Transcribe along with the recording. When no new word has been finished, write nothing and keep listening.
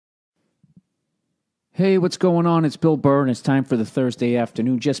Hey, what's going on? It's Bill Burr, and it's time for the Thursday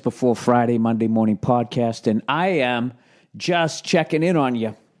afternoon, just before Friday, Monday morning podcast, and I am just checking in on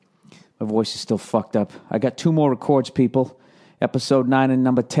you. My voice is still fucked up. I got 2 more records, people. Episode 9 and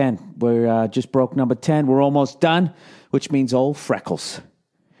number 10. We're just broke number 10. We're almost done, which means old Freckles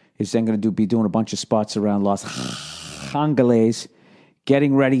is then going to be doing a bunch of spots around Los Angeles,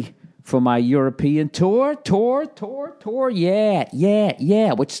 getting ready for my European tour.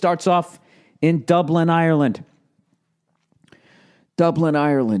 Yeah, which starts off in Dublin, Ireland.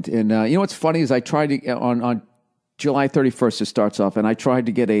 And you know what's funny is I tried to, on July 31st it starts off, and I tried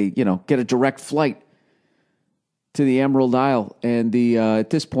to get a direct flight to the Emerald Isle. And at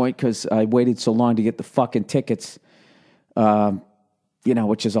this point, because I waited so long to get the fucking tickets,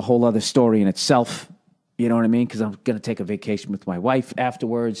 which is a whole other story in itself. You know what I mean? Because I'm going to take a vacation with my wife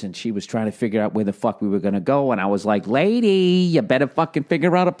afterwards, and she was trying to figure out where the fuck we were going to go. And I was like, lady, you better fucking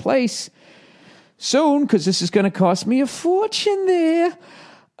figure out a place soon, because this is going to cost me a fortune there.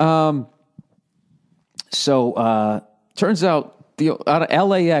 Turns out, out of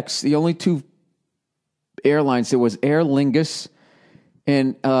LAX, the only 2 airlines, there was Aer Lingus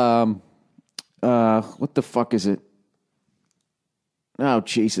and, what the fuck is it? Oh,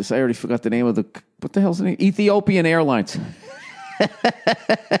 Jesus, I already forgot the name of what the hell's the name? Ethiopian Airlines.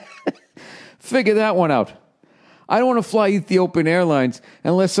 Figure that one out. I don't want to fly Ethiopian Airlines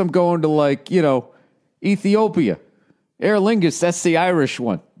unless I'm going to, Ethiopia. Aer Lingus, that's the Irish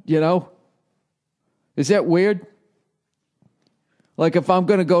one, Is that weird? Like, if I'm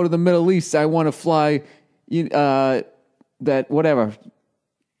going to go to the Middle East, I want to fly United Air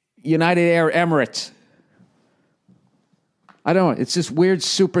Emirates. I don't know. It's this weird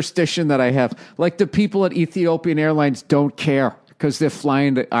superstition that I have. Like, the people at Ethiopian Airlines don't care because they're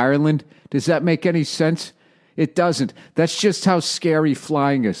flying to Ireland. Does that make any sense? It doesn't. That's just how scary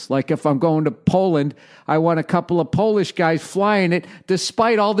flying is. Like, if I'm going to Poland, I want a couple of Polish guys flying it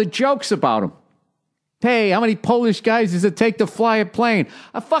despite all the jokes about them. Hey, how many Polish guys does it take to fly a plane?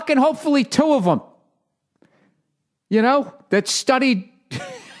 Hopefully 2 of them. That studied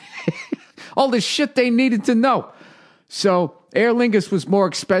all the shit they needed to know. So Aer Lingus was more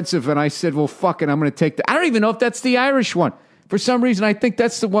expensive, and I said, well, fuck it, I'm going to take I don't even know if that's the Irish one. For some reason, I think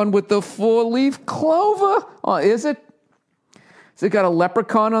that's the one with the 4-leaf clover. Oh, is it? Has it got a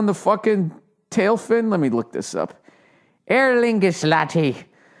leprechaun on the fucking tail fin? Let me look this up. Aer Lingus latte.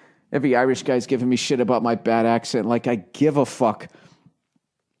 Every Irish guy's giving me shit about my bad accent, like I give a fuck.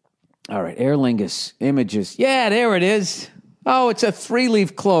 All right, Aer Lingus, images. Yeah, there it is. Oh, it's a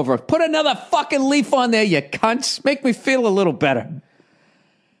 3-leaf clover. Put another fucking leaf on there, you cunts. Make me feel a little better.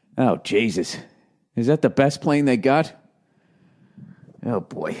 Oh, Jesus. Is that the best plane they got? Oh,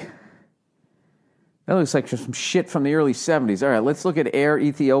 boy. That looks like some shit from the early 70s. All right, let's look at Air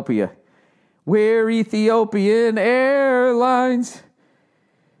Ethiopia. We're Ethiopian Airlines.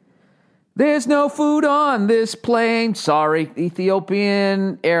 There's no food on this plane. Sorry,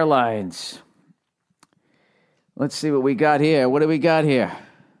 Ethiopian Airlines. Let's see what we got here. What do we got here?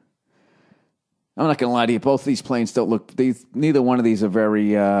 I'm not going to lie to you. Both these planes don't look... Neither one of these are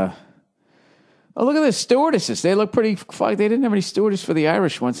very... Oh, look at the stewardesses. They look pretty... They didn't have any stewardess for the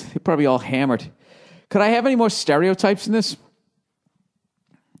Irish ones. They're probably all hammered. Could I have any more stereotypes in this?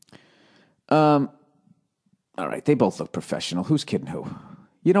 All right, they both look professional. Who's kidding who?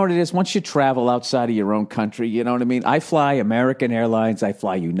 You know what it is? Once you travel outside of your own country, you know what I mean? I fly American Airlines. I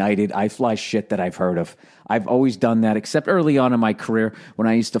fly United. I fly shit that I've heard of. I've always done that, except early on in my career when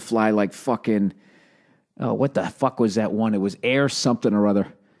I used to fly like fucking... Oh, what the fuck was that one? It was Air something or other.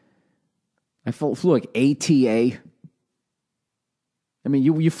 I flew like ATA. I mean,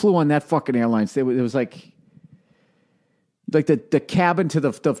 you flew on that fucking airlines. It was like the cabin to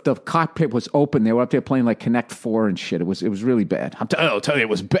the cockpit was open. They were up there playing like Connect 4 and shit. It was really bad. I'll tell you, it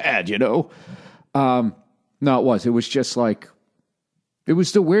was bad. No, it was. It was just like it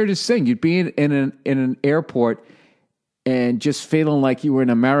was the weirdest thing. You'd be in an airport and just feeling like you were in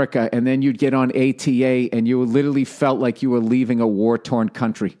America, and then you'd get on ATA and you literally felt like you were leaving a war-torn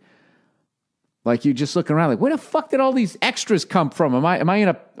country. Like you just looking around, like where the fuck did all these extras come from? Am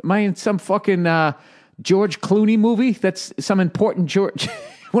I in some fucking George Clooney movie? That's some important George,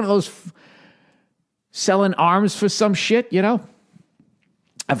 one of those selling arms for some shit, A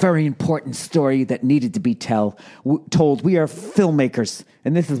very important story that needed to be told. We are filmmakers,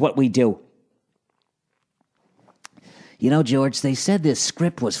 and this is what we do. George, they said this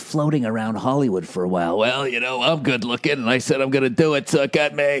script was floating around Hollywood for a while. Well, I'm good looking, and I said I'm going to do it, so it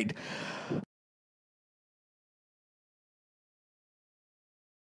got made.